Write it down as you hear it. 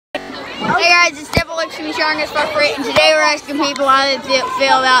Hey guys, it's Devil Extreme Strongest for free, and today we're asking people how they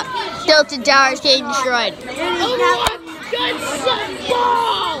feel about Tilted Towers getting destroyed.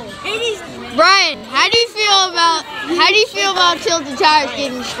 Brian, how do you feel about Tilted Towers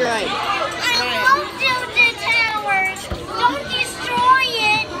getting destroyed? I love Tilted Towers. Don't destroy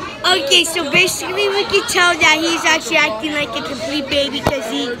it. Okay, so basically we can tell that he's actually acting like a complete baby because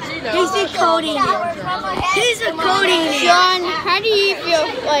he's decoding it. He's decoding it. Sean, how do you feel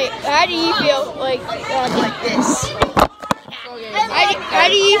like this? How do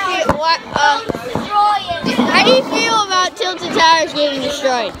you feel about Tilted Towers getting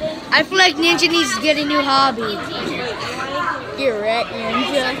destroyed? I feel like Ninja needs to get a new hobby. You're right,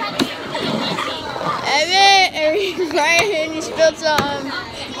 Ninja. Brian, you spilled some.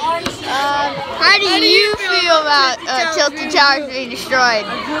 How do you feel about Tilted Towers being destroyed?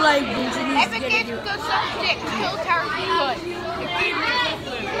 I feel like Ninja needs to get a new hobby.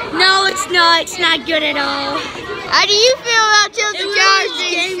 No, it's not. It's not good at all. How do you feel about Tilted Towers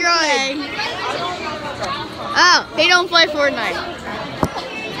being destroyed? Oh, he don't play Fortnite.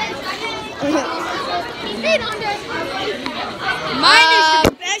 Mine is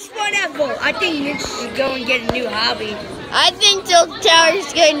the best one ever. I think Ninja should go and get a new hobby. I think Tilted Towers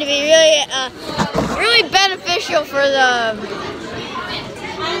is going to be really beneficial for the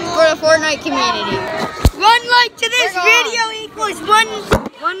Fortnite community. One like to this video equals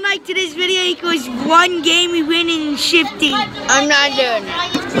one like to this video equals one game we win in shifting. I'm not doing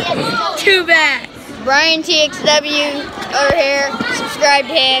it. Too bad. Brian TXW over here. Subscribe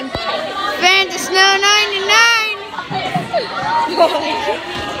to him. Fanta Snow 99.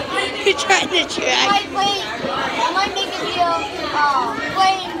 You're trying to track. I might make a video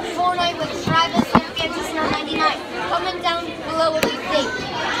playing Fortnite with Travis and Kansas Snow 99. Comment down below what you think.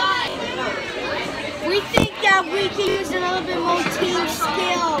 We think that we can use a little bit more team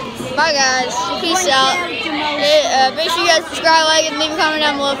skills. Bye guys. Peace out. Make sure you guys subscribe, like, and leave a comment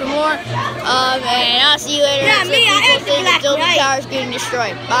down below for more. And I'll see you later. Yeah, me, I have to Tilted Towers getting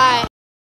destroyed. Bye.